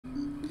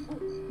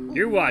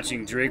You're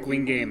watching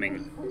Drakewing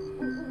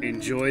Gaming.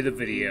 Enjoy the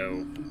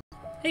video.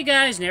 Hey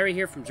guys, Nary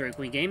here from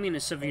Drakewing Gaming,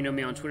 and some of you know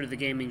me on Twitter, The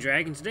Gaming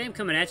Dragon. Today I'm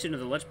coming at you into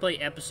the Let's Play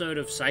episode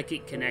of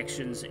Psychic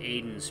Connections,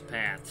 Aiden's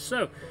Path.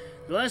 So,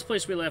 the last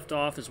place we left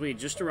off is we had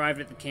just arrived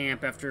at the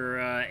camp after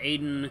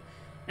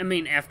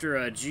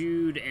after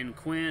Jude and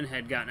Quinn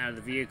had gotten out of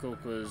the vehicle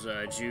because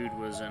Jude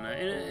was in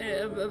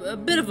a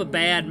bit of a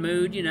bad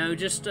mood, you know,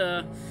 just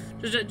a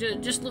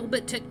little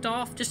bit ticked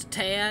off, just a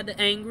tad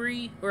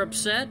angry or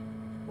upset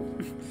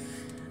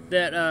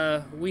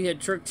that we had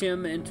tricked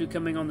him into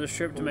coming on this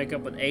trip to make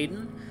up with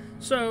Aiden.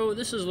 So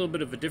this is a little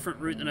bit of a different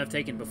route than I've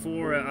taken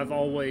before. I've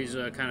always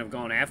kind of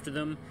gone after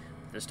them.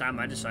 This time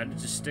I decided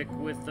to stick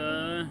with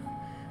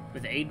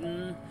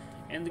Aiden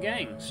and the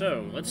gang.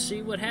 So let's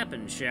see what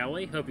happens, shall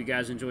we? Hope you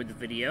guys enjoyed the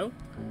video.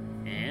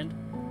 And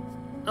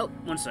oh,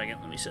 1 second,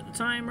 let me set the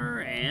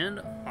timer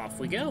and off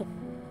we go.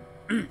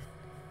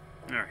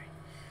 Alright.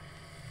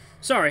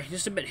 Sorry,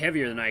 just a bit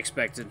heavier than I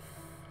expected.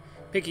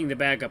 Picking the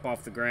bag up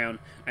off the ground,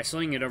 I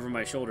sling it over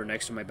my shoulder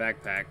next to my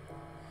backpack.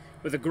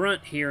 With a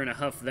grunt here and a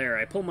huff there,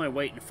 I pull my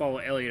weight and follow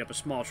Elliot up a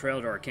small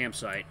trail to our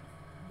campsite.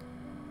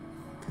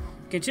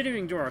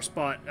 Continuing to our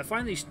spot, I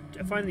find these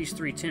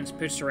 3 tents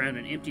pitched around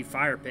an empty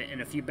fire pit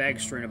and a few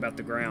bags strewn about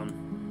the ground.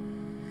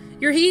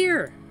 "You're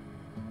here!"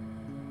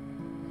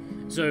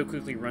 Zoe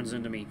quickly runs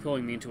into me,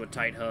 pulling me into a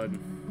tight hug.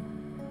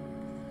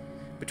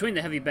 Between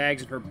the heavy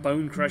bags and her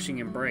bone-crushing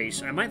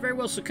embrace, I might very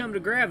well succumb to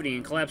gravity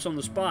and collapse on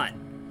the spot.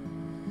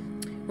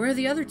 "Where are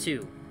the other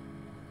 2?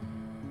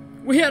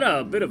 We had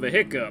a bit of a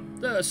hiccup,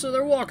 so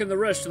they're walking the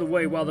rest of the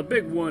way while the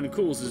big one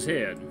cools his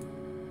head."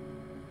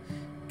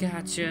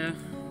 Gotcha.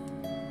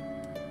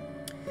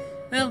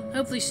 Well,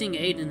 hopefully seeing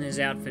Aiden in his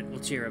outfit will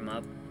cheer him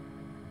up.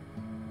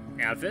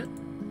 Outfit?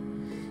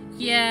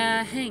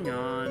 Yeah, hang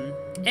on.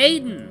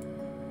 Aiden!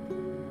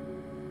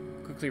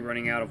 Quickly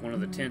running out of one of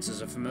the tents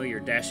is a familiar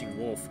dashing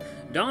wolf,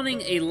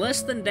 donning a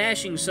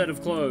less-than-dashing set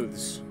of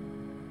clothes.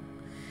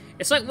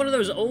 It's like one of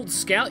those old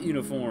scout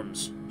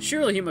uniforms.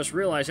 Surely he must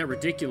realize how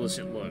ridiculous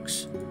it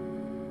looks.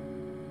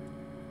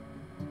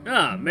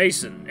 "Ah,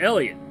 Mason,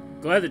 Elliot.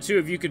 Glad the 2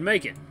 of you could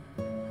make it.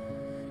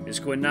 Is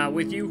Quinn not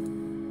with you?"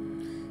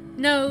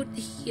 No,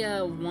 he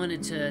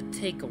wanted to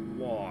take a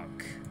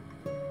walk.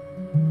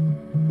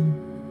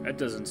 That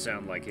doesn't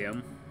sound like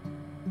him.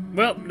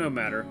 Well, no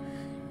matter.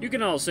 You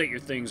can all set your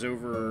things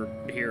over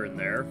here and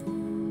there.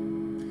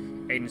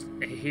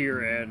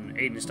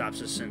 Aiden stops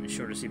his sentence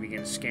short as he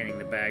begins scanning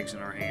the bags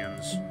in our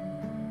hands.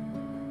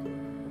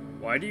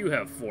 "Why do you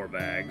have 4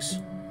 bags?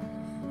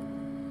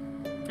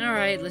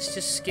 Alright, let's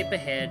just skip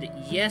ahead.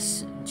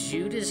 Yes,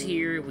 Jude is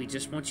here. We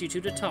just want you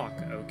 2 to talk,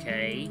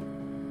 okay?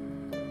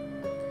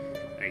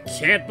 I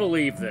can't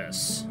believe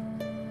this.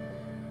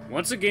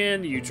 Once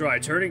again, you try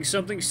turning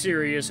something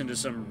serious into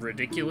some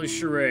ridiculous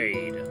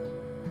charade.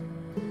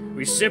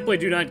 We simply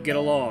do not get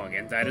along,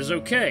 and that is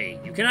okay.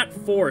 You cannot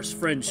force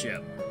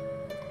friendship.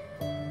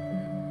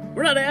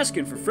 We're not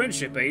asking for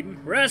friendship,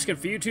 Aiden. We're asking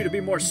for you 2 to be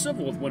more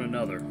civil with one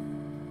another.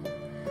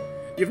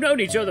 You've known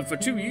each other for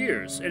 2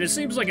 years, and it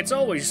seems like it's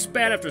always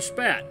spat after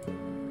spat."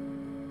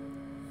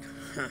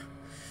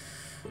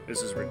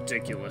 This is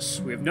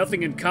ridiculous. We have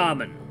nothing in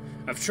common.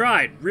 I've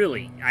tried,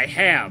 really. I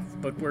have,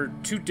 but we're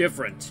too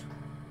different.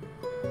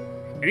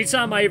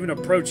 Anytime I even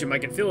approach him, I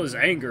can feel his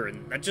anger,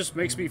 and that just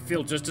makes me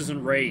feel just as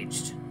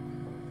enraged.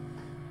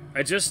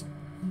 I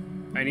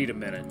need a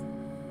minute.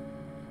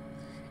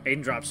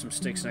 Aiden drops some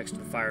sticks next to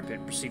the fire pit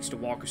and proceeds to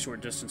walk a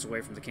short distance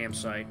away from the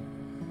campsite.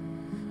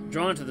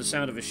 Drawn to the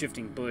sound of a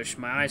shifting bush,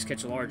 my eyes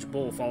catch a large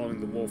bull following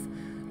the wolf,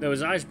 though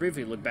his eyes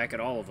briefly look back at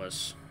all of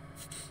us.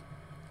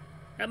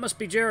 That must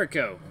be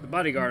Jericho, the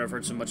bodyguard I've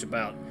heard so much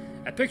about.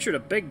 I pictured a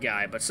big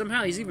guy, but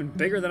somehow he's even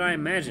bigger than I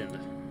imagined.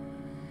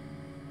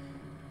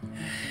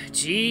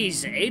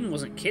 Jeez, Aiden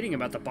wasn't kidding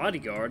about the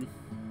bodyguard.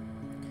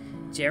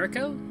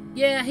 Jericho?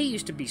 Yeah, he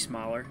used to be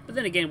smaller, but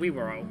then again, we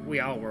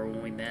all were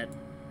when we met.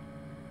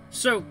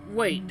 So,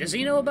 wait, does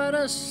he know about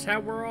us? How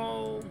we're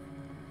all...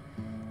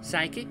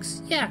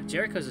 Psychics? Yeah,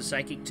 Jericho's a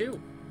psychic too.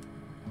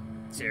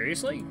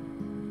 Seriously?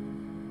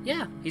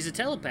 Yeah, he's a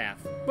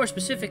telepath. More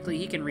specifically,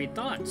 he can read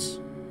thoughts.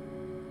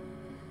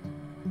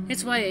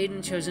 It's why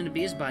Aiden chose him to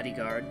be his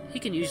bodyguard. He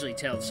can usually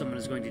tell if someone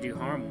is going to do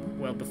harm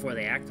well before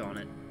they act on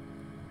it.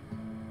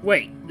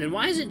 Wait, then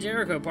why isn't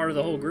Jericho part of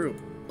the whole group?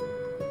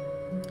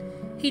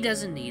 He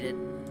doesn't need it.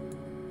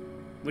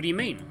 What do you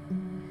mean?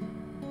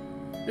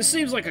 This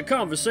seems like a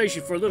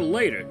conversation for a little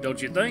later,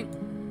 don't you think?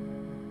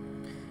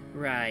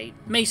 Right.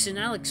 Mason,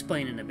 I'll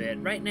explain in a bit.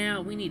 Right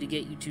now, we need to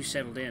get you 2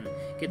 settled in.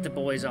 Get the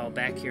boys all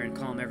back here and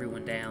calm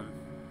everyone down.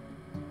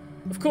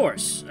 Of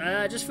course.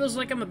 It just feels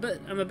like I'm a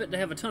bit to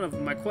have a ton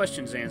of my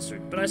questions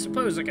answered, but I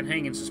suppose I can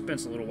hang in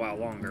suspense a little while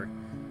longer.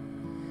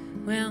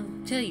 Well,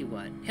 tell you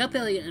what. Help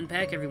Elliot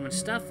unpack everyone's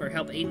stuff, or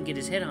help Aiden get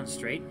his head on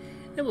straight.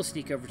 Then we'll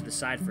sneak over to the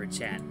side for a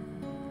chat.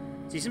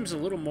 She seems a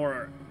little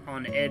more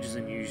on edge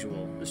than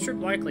usual. This trip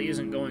likely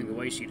isn't going the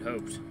way she'd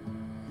hoped.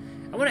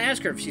 I want to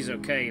ask her if she's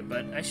okay,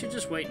 but I should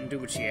just wait and do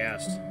what she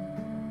asked.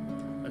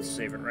 Let's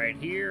save it right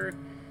here.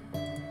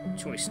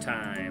 Choice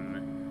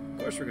time.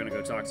 course we're gonna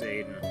go talk to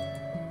Aiden.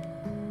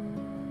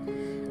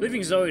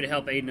 Leaving Zoe to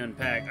help Aiden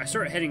unpack, I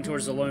start heading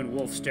towards the lone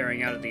wolf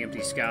staring out at the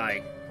empty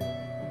sky.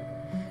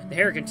 The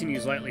hair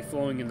continues lightly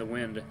flowing in the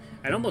wind.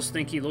 I'd almost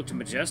think he looked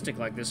majestic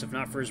like this if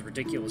not for his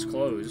ridiculous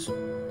clothes.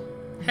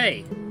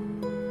 Hey!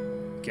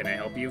 Can I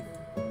help you?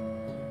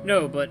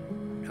 No, but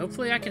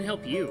hopefully I can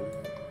help you.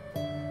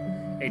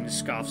 Aiden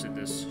scoffs at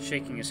this,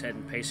 shaking his head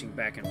and pacing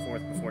back and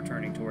forth before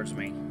turning towards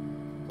me.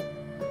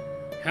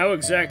 How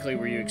exactly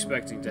were you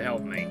expecting to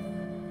help me?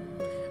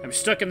 I'm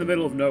stuck in the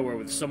middle of nowhere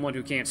with someone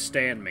who can't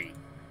stand me.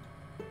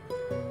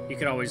 You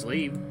could always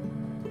leave.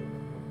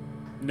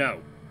 No.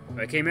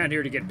 I came out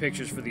here to get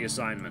pictures for the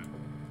assignment.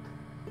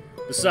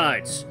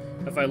 Besides,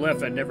 if I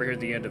left, I'd never hear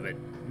the end of it.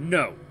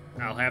 No.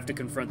 I'll have to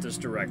confront this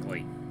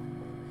directly.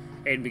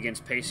 Aiden begins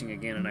pacing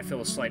again, and I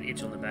feel a slight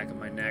itch on the back of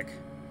my neck.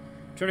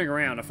 Turning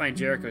around, I find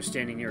Jericho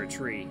standing near a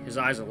tree, his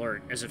eyes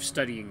alert, as if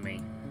studying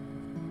me.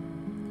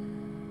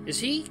 Is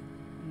he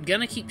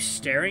gonna keep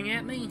staring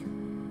at me?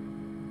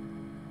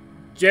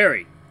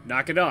 Jerry,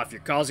 knock it off.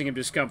 You're causing him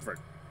discomfort.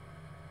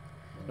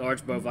 The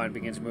large bovine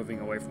begins moving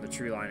away from the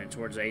tree line and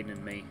towards Aiden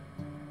and me.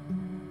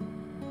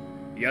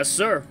 Yes,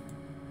 sir.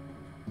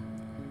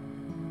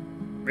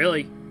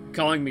 Really?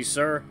 Calling me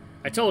sir?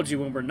 I told you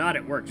when we're not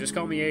at work, just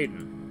call me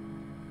Aiden.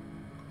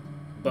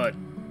 But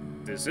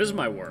this is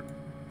my work.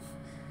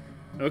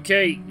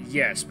 Okay,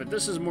 yes, but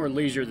this is more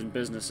leisure than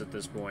business at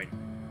this point.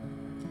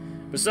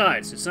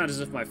 Besides, it's not as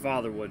if my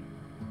father would...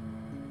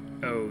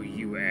 Oh,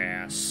 you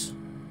ass.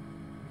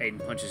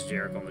 Aiden punches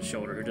Jericho on the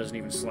shoulder, who doesn't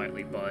even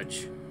slightly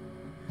budge.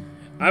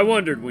 I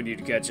wondered when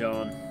you'd catch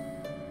on.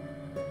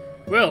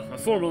 Well, a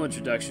formal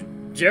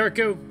introduction.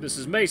 Jericho, this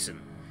is Mason.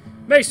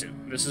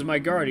 Mason, this is my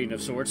guardian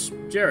of sorts,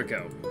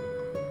 Jericho.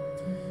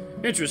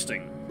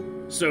 Interesting.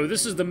 So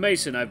this is the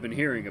Mason I've been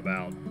hearing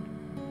about.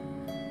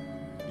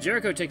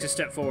 Jericho takes a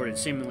step forward and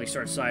seemingly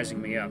starts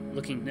sizing me up,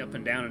 looking up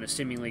and down in a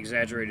seemingly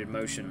exaggerated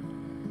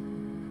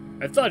motion.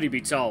 I thought he'd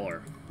be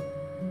taller.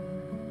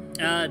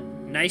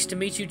 Nice to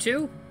meet you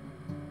too?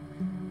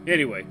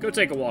 Anyway, go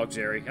take a walk,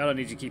 Jerry. I don't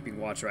need you keeping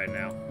watch right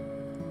now.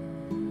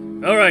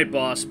 Alright,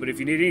 boss, but if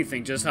you need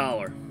anything, just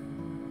holler.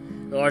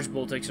 The large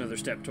bull takes another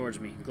step towards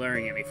me,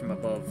 glaring at me from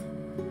above.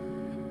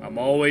 I'm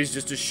always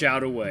just a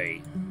shout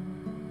away.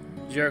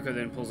 Jericho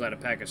then pulls out a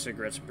pack of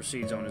cigarettes and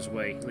proceeds on his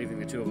way, leaving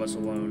the two of us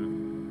alone.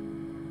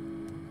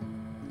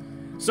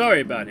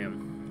 Sorry about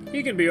him.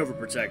 He can be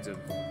overprotective.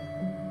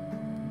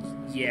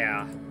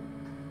 Yeah.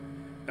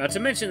 Not to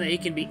mention that he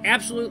can be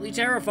absolutely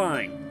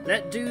terrifying.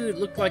 That dude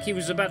looked like he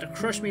was about to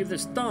crush me with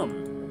his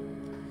thumb.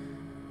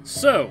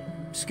 So,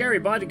 scary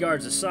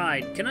bodyguards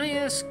aside, can I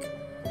ask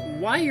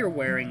why you're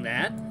wearing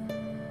that?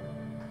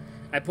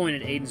 I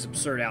point at Aiden's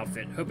absurd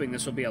outfit, hoping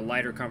this will be a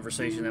lighter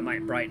conversation that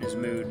might brighten his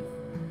mood.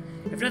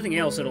 If nothing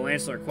else, it'll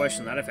answer a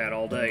question that I've had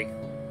all day.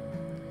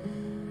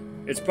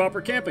 It's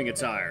proper camping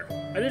attire.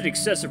 I did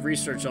excessive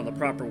research on the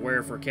proper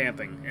wear for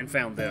camping, and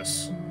found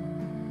this.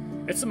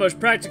 It's the most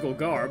practical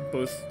garb,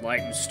 both light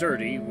and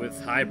sturdy,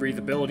 with high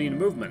breathability and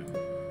movement.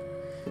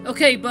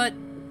 Okay, but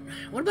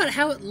what about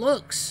how it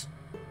looks?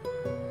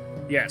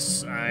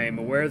 Yes, I'm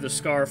aware the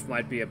scarf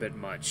might be a bit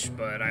much,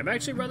 but I'm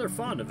actually rather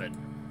fond of it.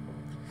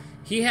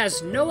 He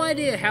has no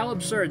idea how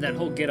absurd that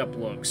whole getup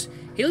looks.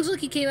 He looks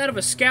like he came out of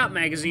a scout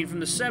magazine from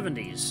the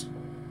 70s.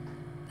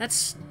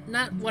 That's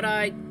not what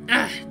I...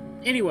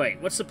 Anyway,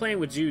 what's the plan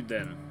with Jude,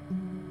 then?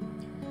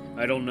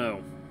 I don't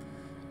know.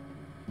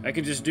 I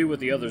can just do what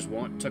the others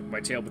want, tuck my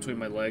tail between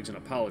my legs and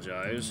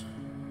apologize.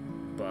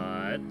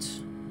 But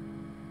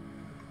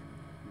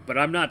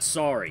I'm not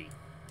sorry.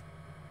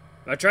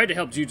 I tried to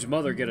help Jude's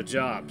mother get a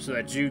job, so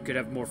that Jude could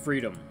have more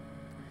freedom.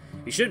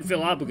 He shouldn't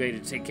feel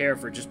obligated to take care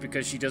of her just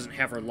because she doesn't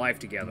have her life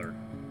together.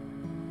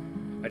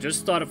 I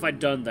just thought if I'd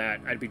done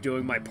that, I'd be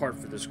doing my part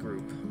for this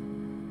group.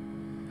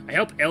 I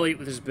help Elliot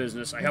with his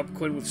business, I help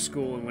Quinn with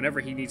school, and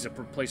whenever he needs a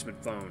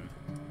replacement phone.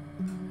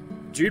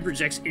 Jude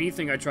rejects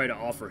anything I try to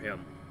offer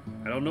him.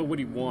 I don't know what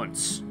he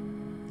wants.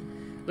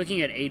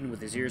 Looking at Aiden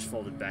with his ears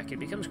folded back, it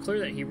becomes clear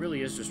that he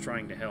really is just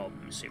trying to help.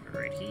 Let me see it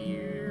right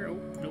here. Oh,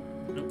 nope,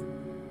 nope.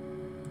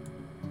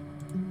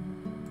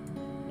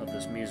 Love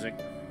this music.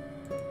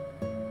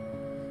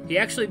 He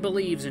actually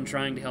believes in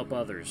trying to help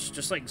others,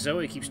 just like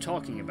Zoe keeps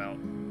talking about,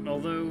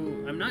 although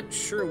I'm not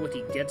sure what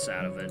he gets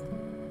out of it.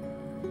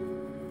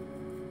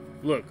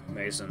 Look,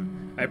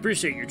 Mason, I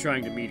appreciate you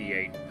trying to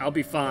mediate. I'll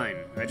be fine.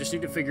 I just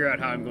need to figure out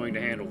how I'm going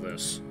to handle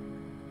this.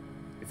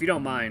 If you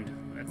don't mind,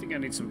 I think I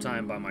need some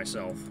time by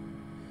myself.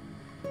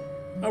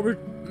 I'll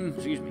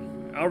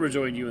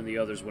rejoin you and the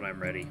others when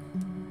I'm ready.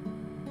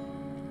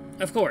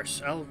 Of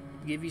course, I'll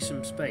give you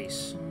some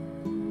space.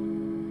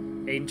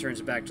 Aiden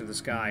turns back to the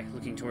sky,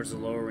 looking towards the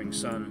lowering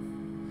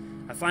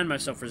sun. I find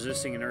myself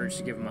resisting an urge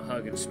to give him a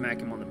hug and smack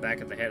him on the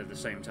back of the head at the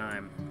same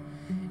time.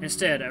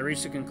 Instead, I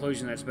reach the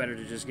conclusion that it's better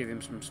to just give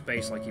him some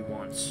space like he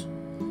wants.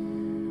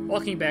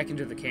 Walking back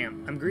into the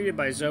camp, I'm greeted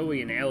by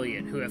Zoe and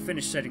Elliot, who have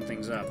finished setting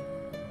things up.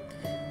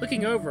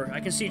 Looking over, I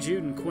can see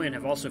Jude and Quinn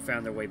have also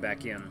found their way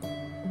back in.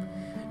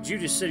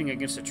 Jude is sitting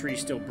against a tree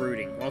still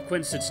brooding, while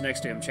Quinn sits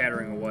next to him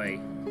chattering away.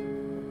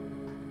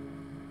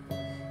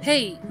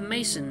 Hey,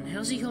 Mason,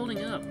 how's he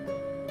holding up?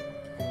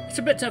 It's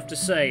a bit tough to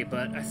say,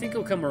 but I think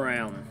he'll come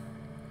around.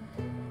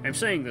 I'm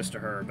saying this to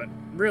her, but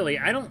really,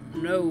 I don't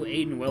know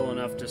Aiden well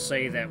enough to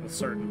say that with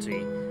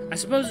certainty. I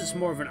suppose it's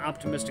more of an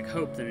optimistic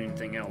hope than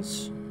anything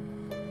else.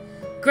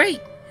 Great!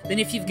 Then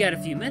if you've got a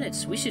few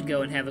minutes, we should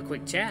go and have a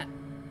quick chat.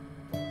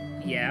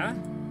 Yeah?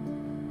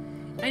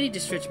 I need to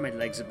stretch my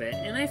legs a bit,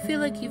 and I feel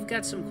like you've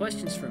got some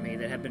questions for me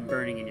that have been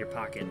burning in your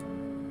pocket.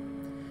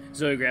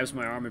 Zoe grabs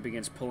my arm and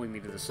begins pulling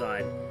me to the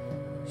side.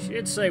 She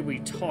did say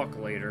we'd talk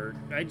later.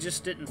 I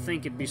just didn't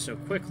think it'd be so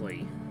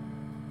quickly.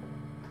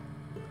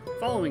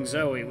 Following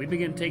Zoe, we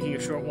begin taking a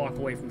short walk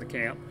away from the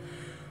camp.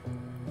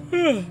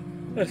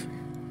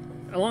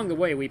 Along the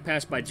way, we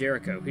pass by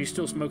Jericho. He's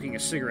still smoking a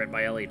cigarette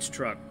by Elliot's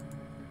truck.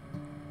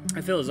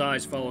 I feel his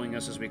eyes following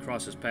us as we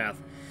cross his path.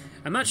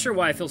 I'm not sure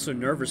why I feel so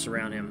nervous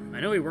around him. I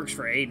know he works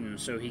for Aiden,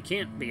 so he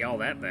can't be all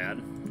that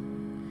bad.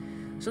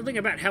 Something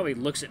about how he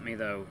looks at me,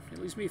 though,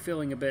 it leaves me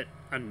feeling a bit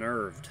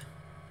unnerved.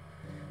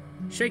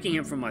 Shaking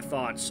him from my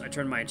thoughts, I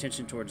turn my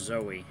attention towards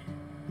Zoe.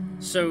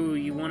 So,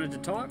 you wanted to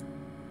talk?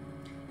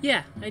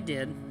 Yeah, I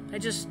did. I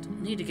just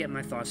need to get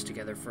my thoughts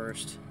together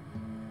first.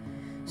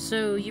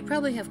 So, you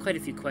probably have quite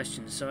a few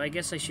questions, so I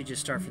guess I should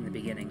just start from the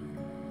beginning.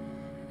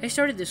 I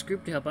started this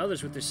group to help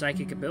others with their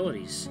psychic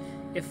abilities.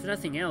 If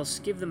nothing else,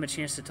 give them a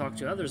chance to talk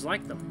to others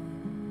like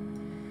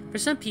them. For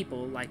some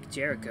people, like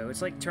Jericho,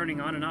 it's like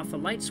turning on and off a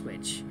light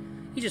switch.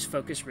 You just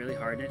focus really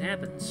hard and it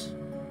happens.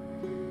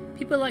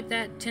 People like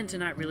that tend to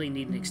not really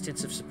need an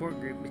extensive support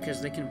group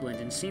because they can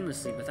blend in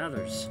seamlessly with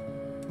others.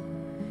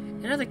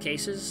 In other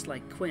cases,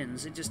 like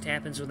Quinn's, it just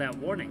happens without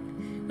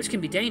warning, which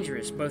can be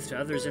dangerous both to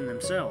others and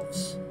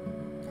themselves.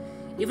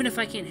 Even if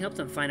I can't help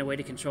them find a way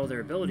to control their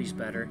abilities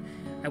better,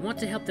 I want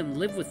to help them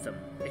live with them,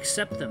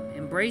 accept them,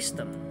 embrace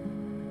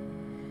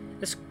them.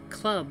 This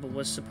club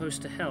was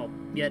supposed to help,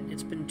 yet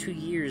it's been 2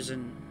 years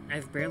and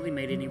I've barely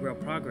made any real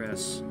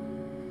progress.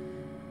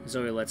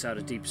 Zoe lets out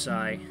a deep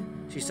sigh.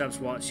 She stops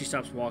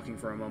walking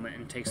for a moment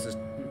and takes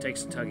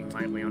to tugging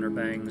lightly on her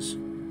bangs.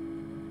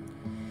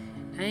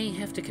 I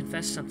have to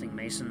confess something,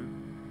 Mason.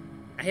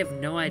 I have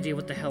no idea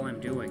what the hell I'm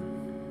doing.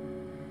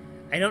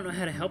 I don't know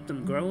how to help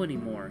them grow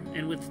anymore,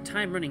 and with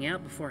time running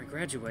out before I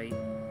graduate,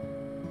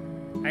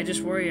 I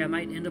just worry I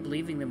might end up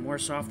leaving them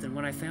worse off than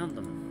when I found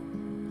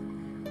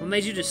them. What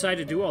made you decide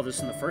to do all this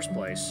in the first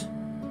place?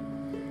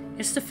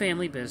 It's the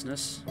family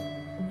business.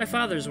 My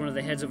father is one of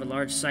the heads of a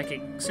large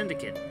psychic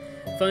syndicate,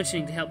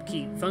 functioning to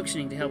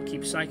help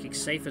keep psychics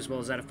safe as well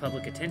as out of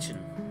public attention.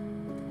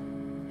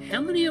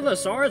 How many of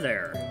us are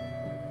there?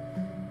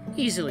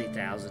 Easily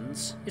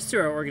thousands. It's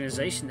through our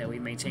organization that we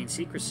maintain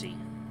secrecy.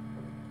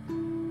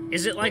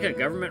 Is it like a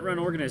government-run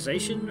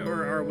organization,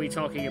 or are we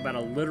talking about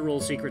a literal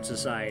secret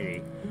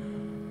society?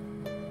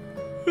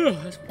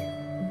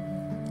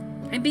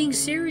 I'm being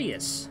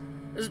serious.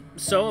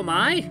 So am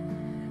I?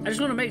 I just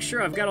want to make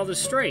sure I've got all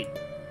this straight.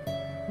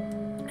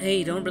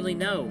 Hey, don't really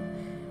know.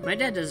 My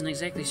dad doesn't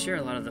exactly share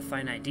a lot of the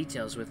finite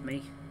details with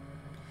me.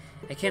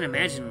 I can't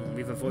imagine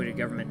we've avoided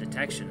government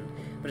detection,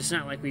 but it's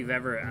not like I've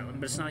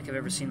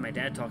ever seen my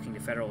dad talking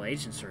to federal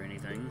agents or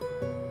anything.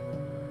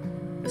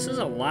 This is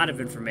a lot of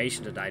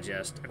information to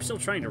digest. I'm still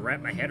trying to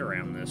wrap my head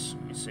around this.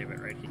 Let me save it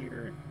right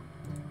here.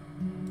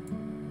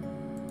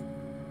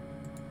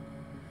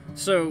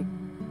 So,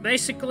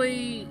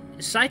 basically,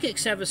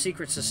 psychics have a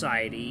secret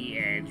society,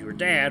 and your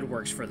dad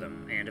works for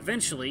them, and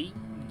eventually,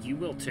 you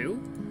will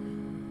too?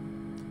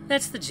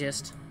 That's the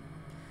gist.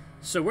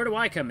 So where do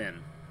I come in?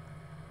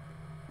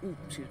 Ooh,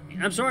 excuse me.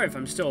 I'm sorry if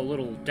I'm still a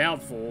little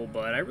doubtful,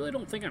 but I really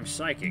don't think I'm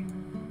psychic.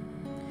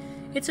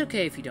 It's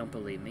okay if you don't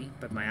believe me,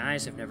 but my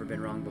eyes have never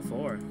been wrong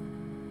before.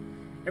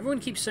 Everyone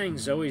keeps saying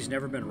Zoe's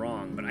never been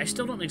wrong, but I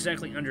still don't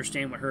exactly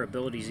understand what her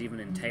abilities even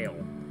entail.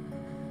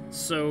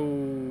 So,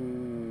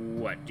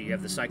 what, do you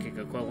have the psychic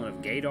equivalent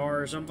of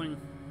gaydar or something?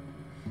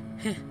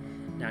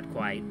 Not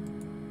quite.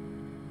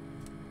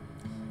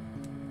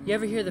 You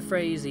ever hear the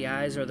phrase, the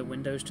eyes are the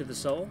windows to the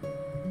soul?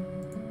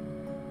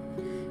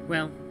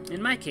 Well,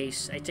 in my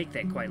case, I take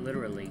that quite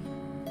literally.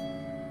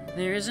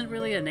 There isn't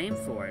really a name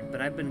for it,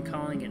 but I've been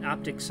calling it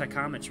optic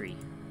psychometry.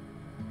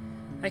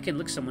 I can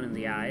look someone in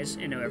the eyes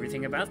and know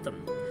everything about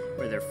them.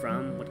 Where they're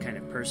from, what kind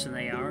of person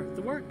they are,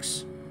 the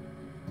works.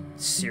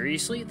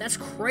 Seriously? That's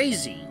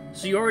crazy!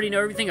 So you already know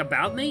everything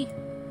about me?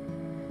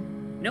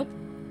 Nope.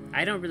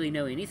 I don't really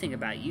know anything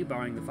about you,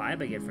 barring the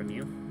vibe I get from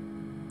you.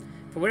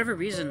 For whatever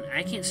reason,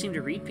 I can't seem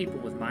to read people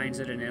with minds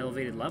at an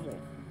elevated level.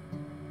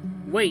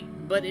 Wait,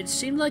 but it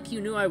seemed like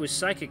you knew I was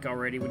psychic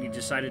already when you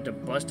decided to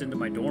bust into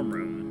my dorm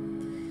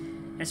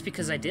room. That's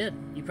because I did.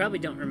 You probably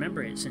don't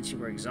remember it since you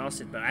were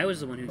exhausted, but I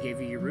was the one who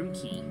gave you your room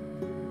key.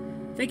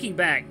 Thinking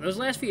back, those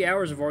last few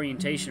hours of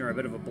orientation are a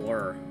bit of a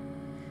blur.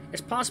 It's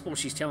possible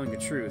she's telling the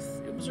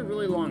truth. It was a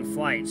really long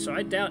flight, so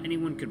I doubt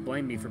anyone could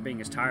blame me for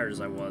being as tired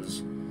as I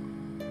was.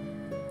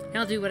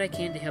 I'll do what I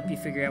can to help you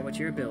figure out what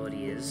your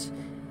ability is,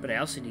 but I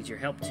also need your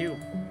help too.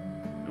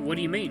 What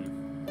do you mean?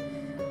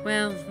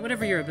 Well,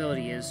 whatever your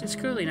ability is, it's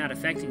clearly not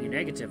affecting you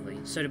negatively,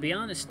 so to be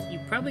honest, you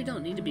probably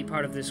don't need to be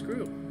part of this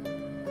group.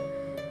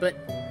 But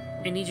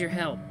I need your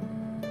help.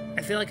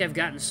 I feel like I've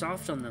gotten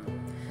soft on them,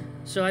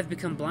 so I've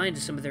become blind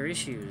to some of their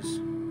issues.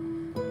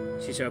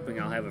 She's hoping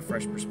I'll have a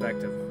fresh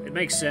perspective. It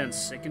makes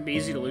sense. It can be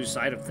easy to lose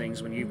sight of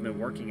things when you've been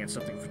working at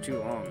something for too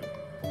long.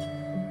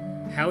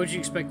 How would you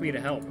expect me to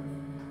help?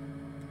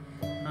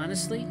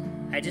 Honestly,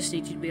 I just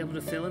need you to be able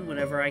to fill in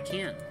whenever I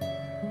can.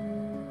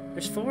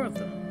 There's 4 of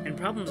them, and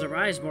problems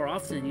arise more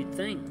often than you'd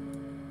think.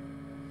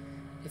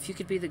 If you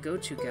could be the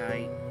go-to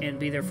guy and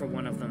be there for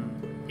one of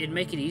them, it'd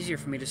make it easier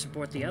for me to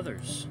support the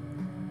others.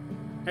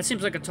 That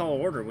seems like a tall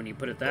order when you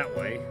put it that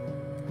way.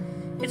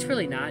 It's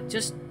really not.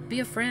 Just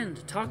be a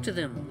friend, talk to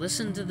them,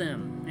 listen to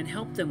them, and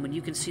help them when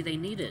you can see they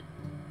need it.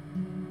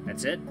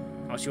 That's it?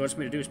 All she wants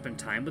me to do is spend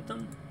time with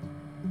them?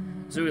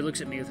 Zoe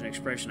looks at me with an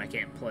expression I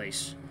can't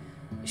place.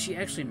 Is she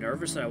actually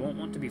nervous that I won't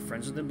want to be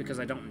friends with them because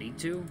I don't need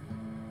to?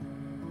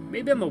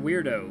 Maybe I'm a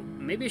weirdo.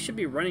 Maybe I should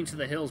be running to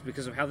the hills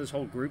because of how this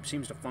whole group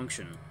seems to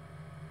function.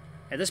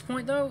 At this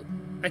point, though,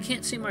 I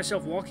can't see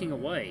myself walking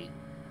away.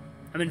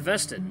 I'm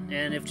invested,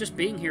 and if just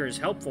being here is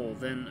helpful,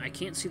 then I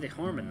can't see the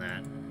harm in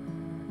that.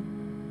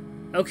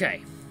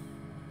 Okay.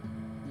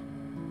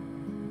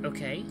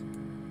 Okay?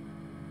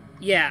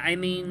 Yeah, I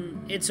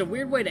mean, it's a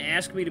weird way to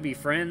ask me to be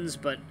friends,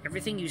 but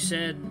everything you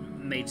said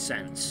made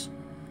sense.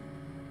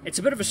 It's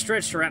a bit of a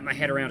stretch to wrap my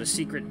head around a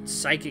secret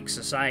psychic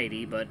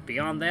society, but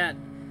beyond that,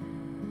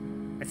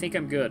 I think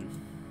I'm good.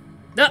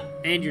 Ah,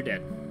 and you're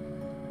dead.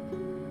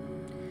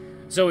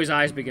 Zoe's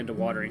eyes begin to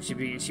water, and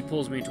she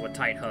pulls me into a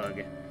tight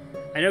hug.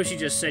 I know she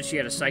just said she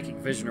had a psychic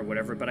vision or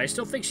whatever, but I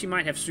still think she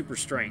might have super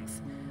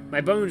strength.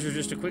 My bones are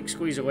just a quick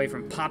squeeze away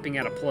from popping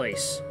out of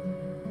place.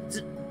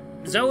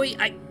 Zoe,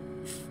 I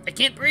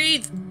can't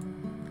breathe!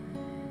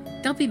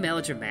 Don't be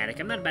melodramatic.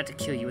 I'm not about to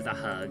kill you with a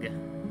hug.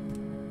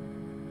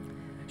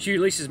 She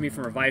releases me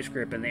from her vice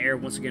grip, and the air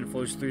once again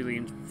flows freely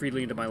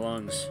into my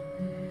lungs.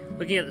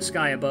 Looking at the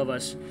sky above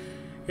us,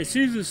 it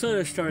seems the sun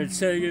has started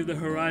setting in the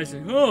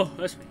horizon. Oh,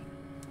 that's me.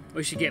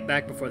 We should get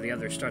back before the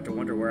others start to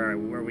wonder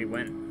where we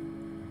went.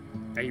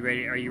 Are you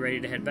ready? Are you ready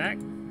to head back?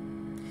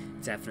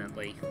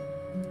 Definitely.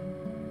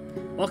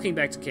 Walking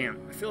back to camp,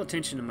 I feel a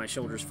tension in my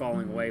shoulders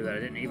falling away that I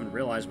didn't even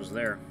realize was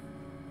there.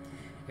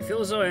 I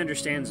feel as though I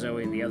understand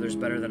Zoe and the others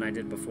better than I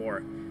did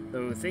before,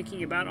 though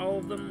thinking about all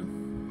of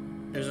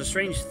them, there's a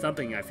strange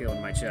thumping I feel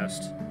in my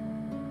chest.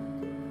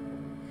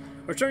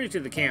 Returning to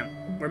the camp,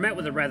 we're met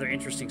with a rather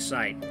interesting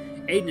sight.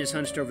 Aiden is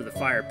hunched over the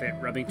fire pit,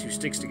 rubbing 2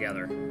 sticks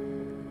together.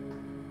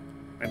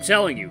 I'm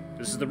telling you,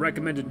 this is the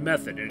recommended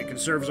method, and it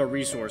conserves our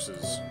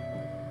resources.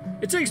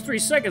 It takes 3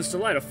 seconds to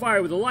light a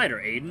fire with a lighter,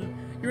 Aiden.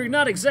 You're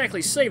not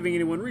exactly saving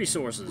anyone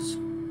resources.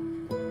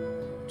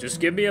 Just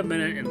give me a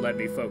minute and let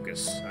me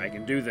focus. I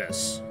can do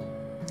this.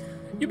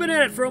 You've been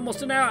at it for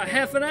almost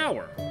half an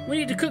hour. We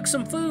need to cook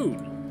some food.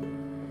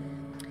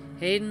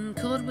 Aiden,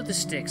 cool it with the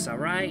sticks,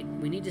 alright?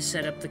 We need to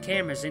set up the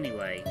cameras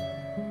anyway.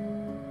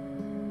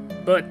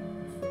 But...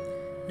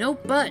 No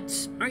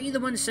buts! Aren't you the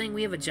one saying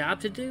we have a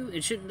job to do?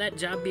 And shouldn't that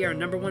job be our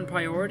 #1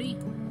 priority?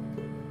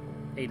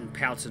 Aiden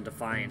pouts in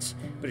defiance,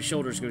 but his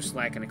shoulders go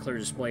slack in a clear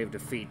display of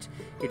defeat.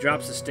 He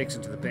drops the sticks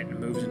into the pit and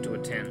moves into a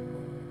tent.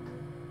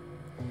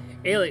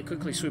 Elliot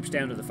quickly swoops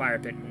down to the fire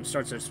pit and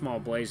starts a small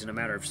blaze in a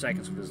matter of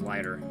seconds with his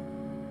lighter.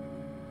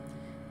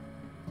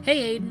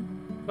 Hey, Aiden.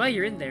 While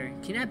you're in there,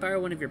 can I borrow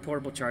one of your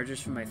portable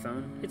chargers from my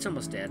phone? It's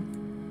almost dead.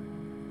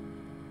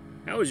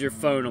 How is your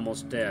phone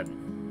almost dead?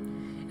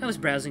 I was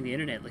browsing the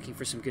internet looking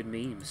for some good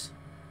memes.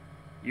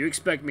 You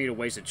expect me to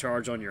waste a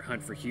charge on your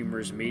hunt for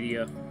humorous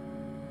media?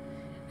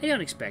 I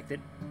don't expect it,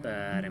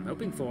 but I'm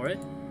hoping for it.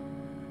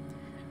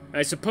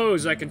 I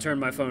suppose I can turn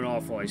my phone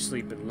off while I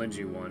sleep and lend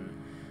you one.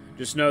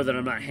 Just know that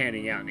I'm not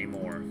handing out any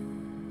more.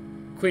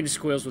 Quinn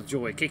squeals with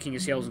joy, kicking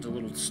his heels into a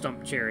little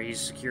stump chair he's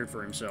secured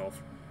for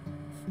himself.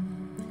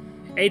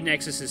 Aiden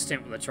exits his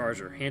tent with a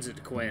charger, hands it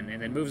to Quinn,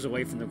 and then moves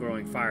away from the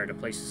growing fire to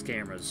place his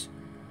cameras.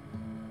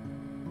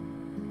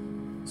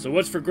 So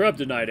what's for grub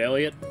tonight,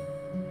 Elliot?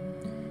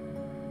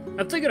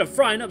 I'm thinking of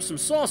frying up some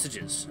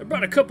sausages. I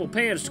brought a couple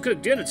pans to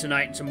cook dinner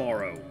tonight and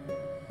tomorrow.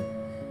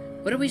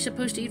 What are we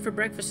supposed to eat for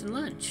breakfast and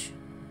lunch?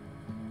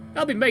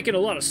 I'll be making a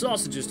lot of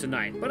sausages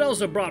tonight, but I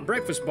also brought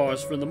breakfast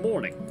bars for the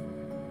morning.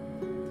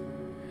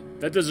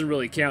 That doesn't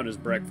really count as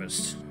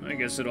breakfast. I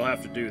guess it'll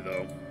have to do,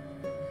 though.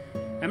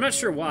 I'm not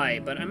sure why,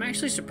 but I'm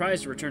actually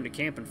surprised to return to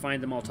camp and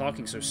find them all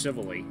talking so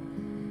civilly.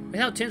 With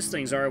how tense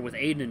things are with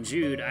Aiden and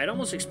Jude, I'd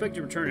almost expect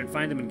to return and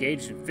find them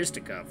engaged in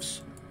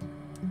fisticuffs.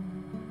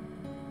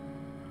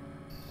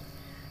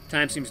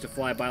 Time seems to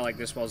fly by like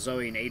this while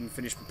Zoe and Aiden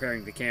finish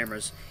preparing the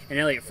cameras, and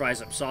Elliot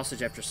fries up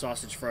sausage after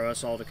sausage for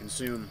us all to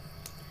consume.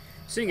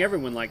 Seeing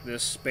everyone like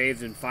this,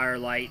 bathed in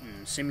firelight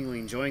and seemingly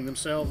enjoying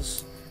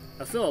themselves,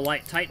 I feel a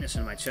light tightness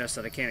in my chest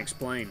that I can't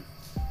explain.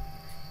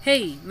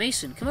 Hey,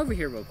 Mason, come over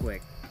here real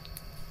quick.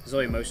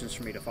 Zoe motions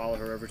for me to follow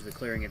her over to the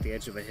clearing at the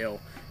edge of a hill.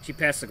 She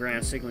pats the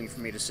ground, signaling for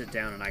me to sit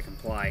down, and I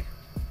comply.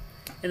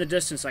 In the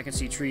distance, I can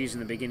see trees in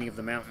the beginning of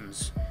the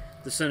mountains.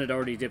 The sun had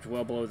already dipped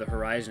well below the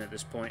horizon at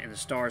this point, and the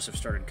stars have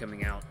started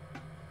coming out.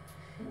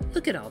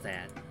 Look at all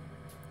that.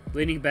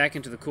 Leaning back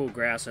into the cool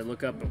grass, I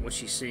look up at what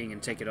she's seeing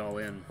and take it all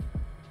in.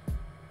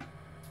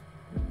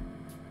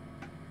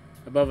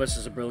 Above us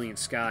is a brilliant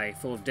sky,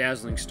 full of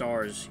dazzling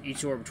stars,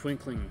 each orb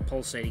twinkling,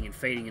 pulsating, and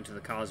fading into the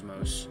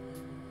cosmos.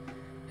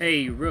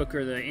 Hey, Rook,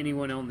 or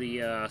anyone on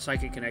the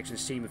Psychic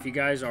Connections team, if you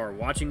guys are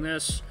watching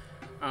this,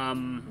 I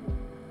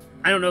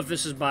don't know if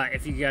this is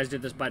if you guys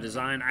did this by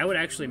design. I would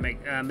actually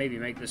maybe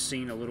make this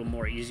scene a little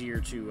more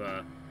easier to,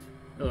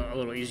 a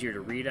little easier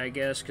to read, I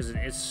guess, because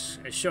it's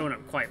showing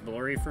up quite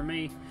blurry for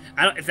me.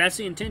 If that's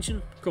the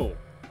intention, cool.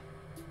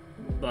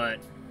 But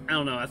I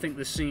don't know. I think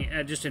the scene,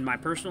 just in my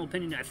personal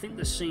opinion, I think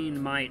the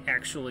scene might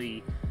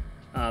actually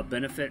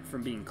benefit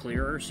from being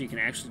clearer, so you can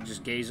actually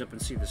just gaze up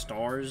and see the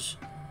stars.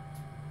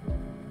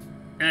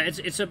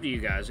 It's up to you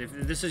guys. If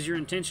this is your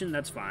intention,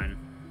 that's fine.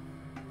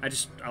 I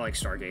like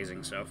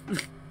stargazing, so.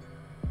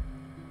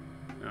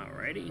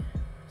 Alrighty.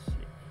 Let's see.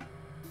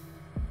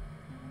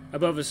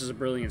 Above us is a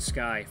brilliant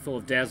sky, full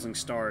of dazzling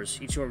stars,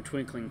 each orb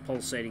twinkling,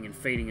 pulsating, and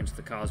fading into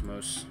the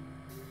cosmos.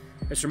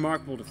 It's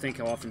remarkable to think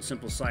how often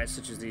simple sights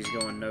such as these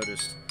go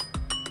unnoticed.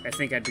 I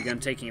think I'd begun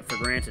taking it for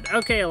granted.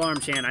 Okay,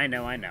 Alarm Chan, I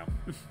know.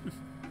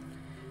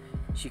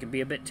 She can be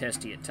a bit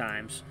testy at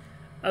times.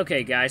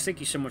 Okay, guys, thank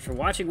you so much for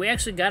watching. We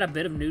actually got a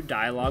bit of new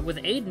dialogue with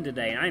Aiden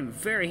today, and I'm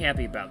very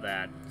happy about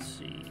that. Let's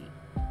see.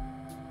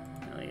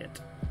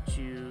 Elliot,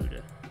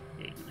 Jude,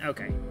 Aiden.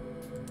 Okay.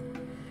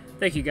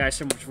 Thank you guys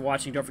so much for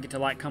watching. Don't forget to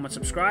like, comment,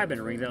 subscribe,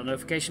 and ring that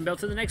notification bell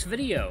to the next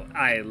video.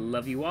 I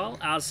love you all.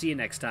 I'll see you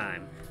next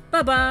time.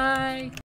 Bye-bye!